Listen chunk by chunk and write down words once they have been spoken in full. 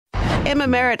Emma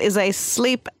Merritt is a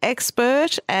sleep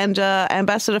expert and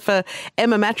ambassador for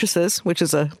Emma Mattresses, which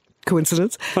is a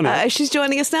coincidence. She's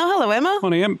joining us now. Hello, Emma.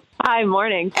 Morning, Em. Hi,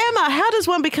 morning. Emma, how does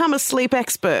one become a sleep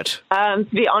expert? To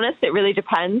be honest, it really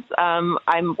depends.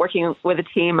 I'm working with a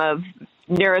team of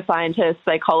neuroscientists,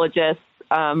 psychologists.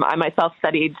 I myself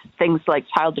studied things like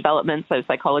child development, so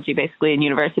psychology basically in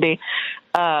university.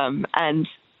 And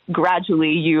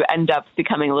gradually you end up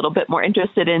becoming a little bit more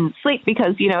interested in sleep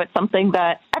because, it's something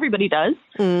that everybody does.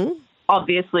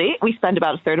 Obviously, we spend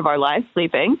about a third of our lives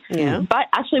sleeping, but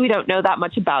actually we don't know that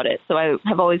much about it. So I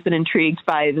have always been intrigued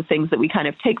by the things that we kind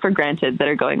of take for granted that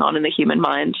are going on in the human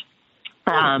mind.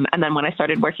 And then when I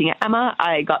started working at Emma,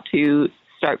 I got to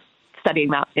start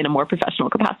studying that in a more professional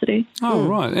capacity. Oh,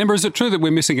 right. Amber, is it true that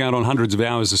we're missing out on hundreds of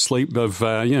hours of sleep,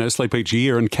 sleep each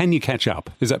year? And can you catch up?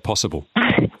 Is that possible?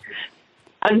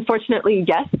 Unfortunately,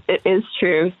 yes, it is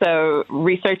true. So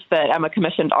research that Emma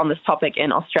commissioned on this topic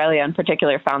in Australia in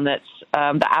particular found that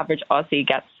the average Aussie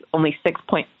gets only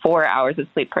 6.4 hours of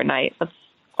sleep per night. That's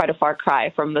quite a far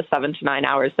cry from the 7 to 9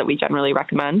 hours that we generally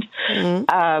recommend.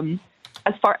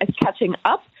 As far as catching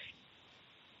up,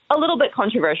 a little bit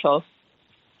controversial.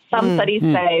 Some studies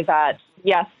say that,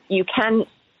 yes, you can,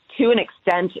 to an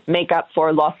extent, make up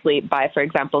for lost sleep by, for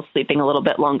example, sleeping a little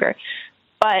bit longer.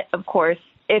 But, of course,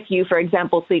 if you, for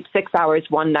example, sleep 6 hours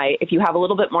one night, if you have a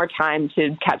little bit more time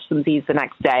to catch some Z's the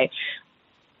next day,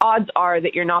 odds are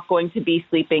that you're not going to be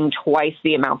sleeping twice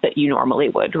the amount that you normally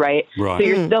would, right? So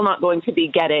you're still not going to be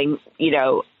getting,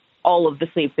 all of the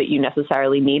sleep that you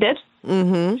necessarily needed.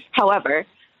 However,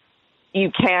 you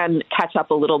can catch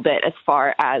up a little bit as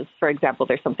far as, for example,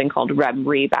 there's something called REM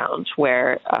rebound,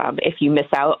 where if you miss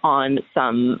out on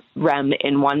some REM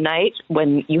in one night,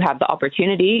 when you have the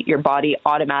opportunity, your body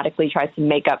automatically tries to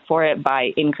make up for it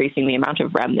by increasing the amount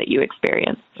of REM that you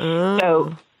experience.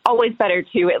 So always better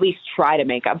to at least try to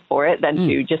make up for it than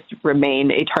to just remain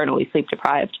eternally sleep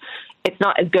deprived. It's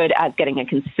not as good as getting a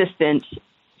consistent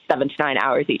 7 to 9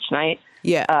 hours each night.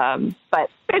 But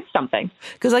it's something.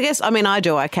 Because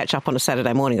I catch up on a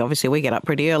Saturday morning. Obviously, we get up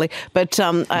pretty early. But,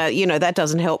 that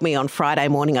doesn't help me on Friday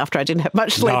morning after I didn't have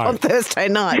much sleep on Thursday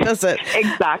night, does it?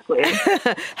 Exactly.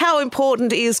 How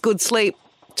important is good sleep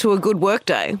to a good work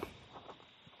day?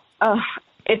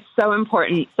 It's so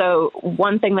important. So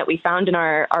one thing that we found in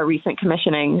our recent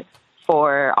commissioning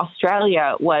for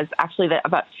Australia was actually that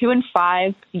about 2 in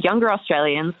 5 younger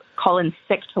Australians call in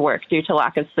sick to work due to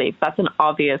lack of sleep. That's an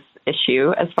obvious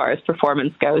issue as far as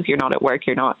performance goes. You're not at work,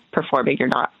 you're not performing, you're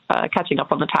not catching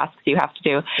up on the tasks you have to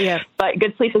do. But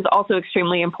good sleep is also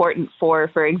extremely important for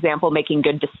example, making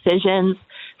good decisions,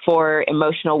 for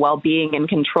emotional well-being and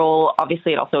control.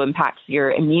 Obviously, it also impacts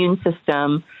your immune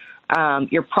system.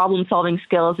 Your problem-solving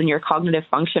skills and your cognitive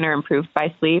function are improved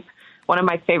by sleep. One of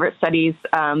my favorite studies,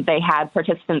 they had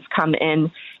participants come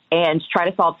in and try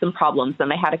to solve some problems.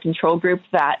 And they had a control group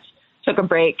that took a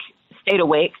break, stayed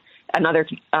awake, another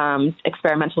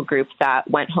experimental group that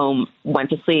went home, went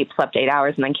to sleep, slept 8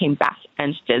 hours, and then came back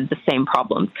and did the same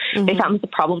problems. They found that the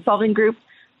problem-solving group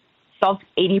solved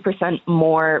 80%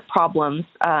 more problems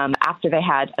after they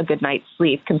had a good night's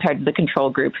sleep compared to the control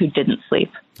group who didn't sleep.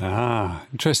 Ah,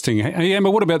 interesting. Hey, Emma,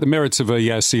 what about the merits of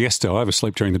a siesta? I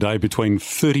oversleep during the day between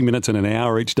 30 minutes and an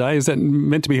hour each day. Is that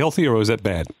meant to be healthy or is that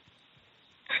bad?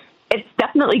 It's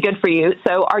definitely good for you.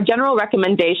 So our general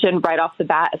recommendation right off the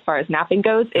bat as far as napping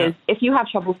goes is if you have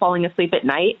trouble falling asleep at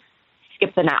night,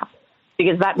 skip the nap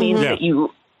because that means that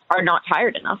you are not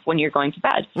tired enough when you're going to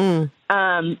bed.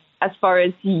 As far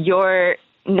as your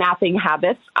napping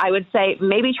habits, I would say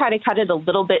maybe try to cut it a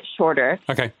little bit shorter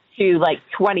to like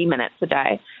 20 minutes a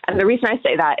day. And the reason I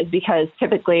say that is because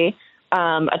typically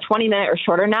a 20-minute or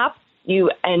shorter nap, you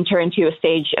enter into a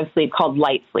stage of sleep called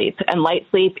light sleep. And light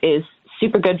sleep is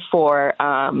super good for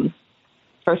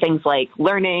things like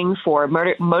learning, for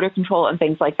motor control and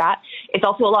things like that. It's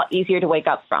also a lot easier to wake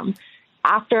up from.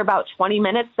 After about 20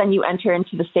 minutes, then you enter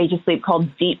into the stage of sleep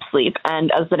called deep sleep.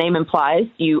 And as the name implies,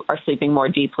 you are sleeping more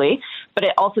deeply. But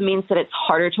it also means that it's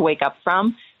harder to wake up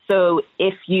from. So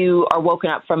if you are woken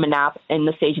up from a nap in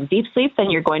the stage of deep sleep,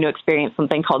 then you're going to experience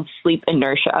something called sleep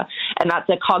inertia. And that's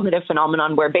a cognitive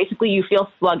phenomenon where basically you feel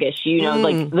sluggish,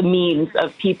 like the memes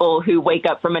of people who wake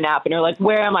up from a nap and are like,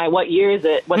 where am I? What year is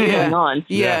it? What's going on?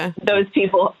 Those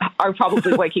people are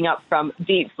probably waking up from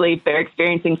deep sleep. They're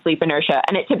experiencing sleep inertia.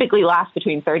 And it typically lasts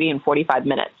between 30 and 45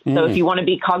 minutes. So if you want to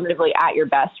be cognitively at your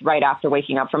best right after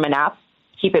waking up from a nap,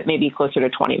 keep it maybe closer to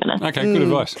 20 minutes. Okay, good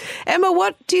advice. Emma,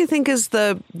 what do you think is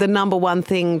the number one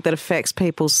thing that affects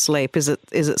people's sleep? Is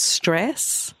it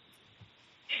stress?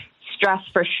 Stress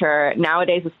for sure.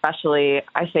 Nowadays, especially,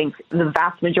 I think the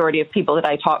vast majority of people that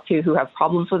I talk to who have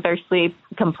problems with their sleep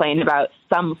complain about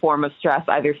some form of stress,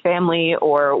 either family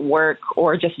or work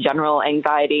or just general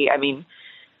anxiety. I mean,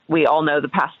 we all know the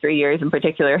past 3 years in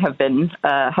particular have done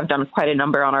quite a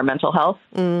number on our mental health.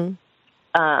 And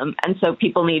so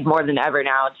people need more than ever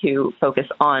now to focus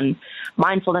on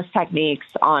mindfulness techniques,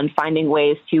 on finding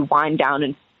ways to wind down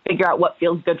and figure out what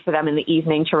feels good for them in the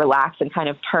evening to relax and kind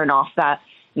of turn off that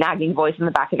nagging voice in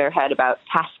the back of their head about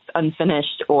tasks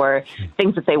unfinished or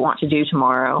things that they want to do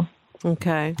tomorrow.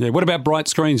 Okay. Yeah. What about bright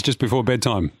screens just before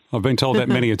bedtime? I've been told that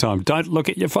many a time. Don't look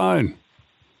at your phone.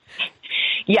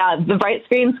 Yeah, the bright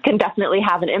screens can definitely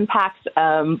have an impact.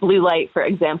 Blue light, for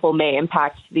example, may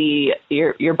impact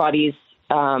your body's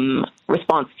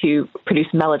response to produce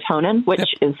melatonin,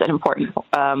 which is an important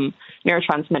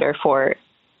neurotransmitter for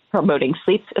promoting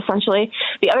sleep, essentially.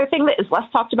 The other thing that is less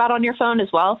talked about on your phone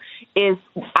as well is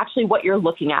actually what you're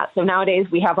looking at. So nowadays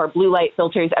we have our blue light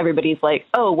filters. Everybody's like,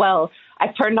 oh, well,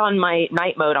 I've turned on my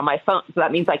night mode on my phone, so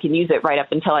that means I can use it right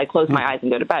up until I close my eyes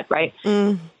and go to bed, right?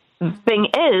 The thing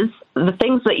is, the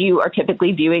things that you are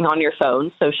typically viewing on your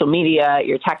phone, social media,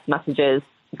 your text messages,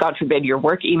 God forbid, your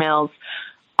work emails,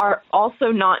 are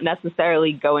also not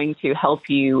necessarily going to help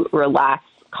you relax,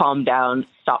 calm down,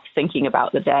 stop thinking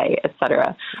about the day,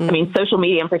 etc. I mean, social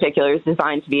media in particular is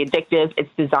designed to be addictive. It's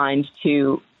designed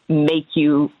to make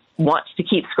you want to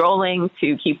keep scrolling,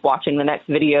 to keep watching the next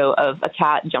video of a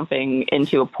cat jumping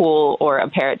into a pool or a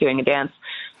parrot doing a dance.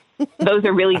 Those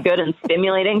are really good and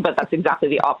stimulating, but that's exactly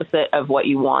the opposite of what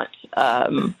you want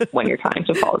when you're trying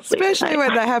to fall asleep. Especially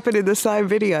when they happen in the same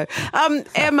video.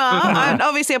 Emma,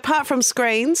 obviously, apart from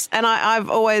screens, and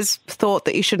I've always thought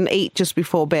that you shouldn't eat just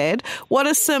before bed. What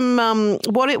are some?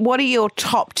 What are your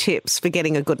top tips for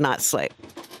getting a good night's sleep?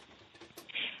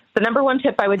 The number one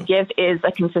tip I would give is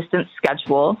a consistent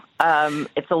schedule.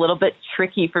 It's a little bit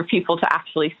tricky for people to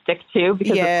actually stick to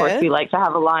because, of course, we like to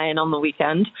have a lie-in on the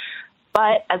weekend.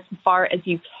 But as far as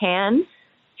you can,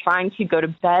 trying to go to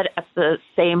bed at the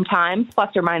same time,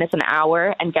 plus or minus an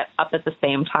hour, and get up at the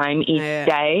same time each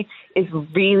day is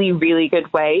really, really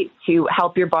good way to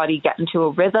help your body get into a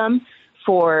rhythm,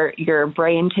 for your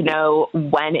brain to know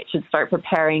when it should start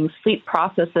preparing sleep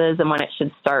processes and when it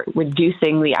should start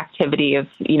reducing the activity of,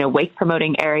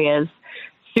 wake-promoting areas.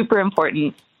 Super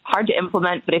important. Hard to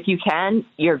implement, but if you can,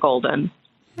 you're golden.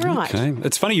 Right. Okay.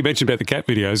 It's funny you mentioned about the cat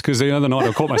videos because the other night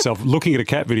I caught myself looking at a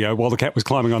cat video while the cat was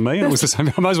climbing on me. And it was the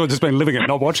same. I might as well just been living it,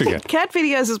 not watching it. Cat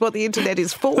videos is what the internet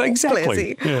is for.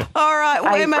 Exactly. Yeah. All right.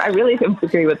 Well, Emma, I really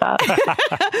agree with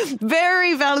that.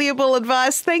 very valuable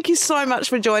advice. Thank you so much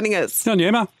for joining us. On you,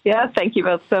 Emma. Yeah, thank you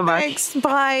both so much. Thanks.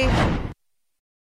 Bye.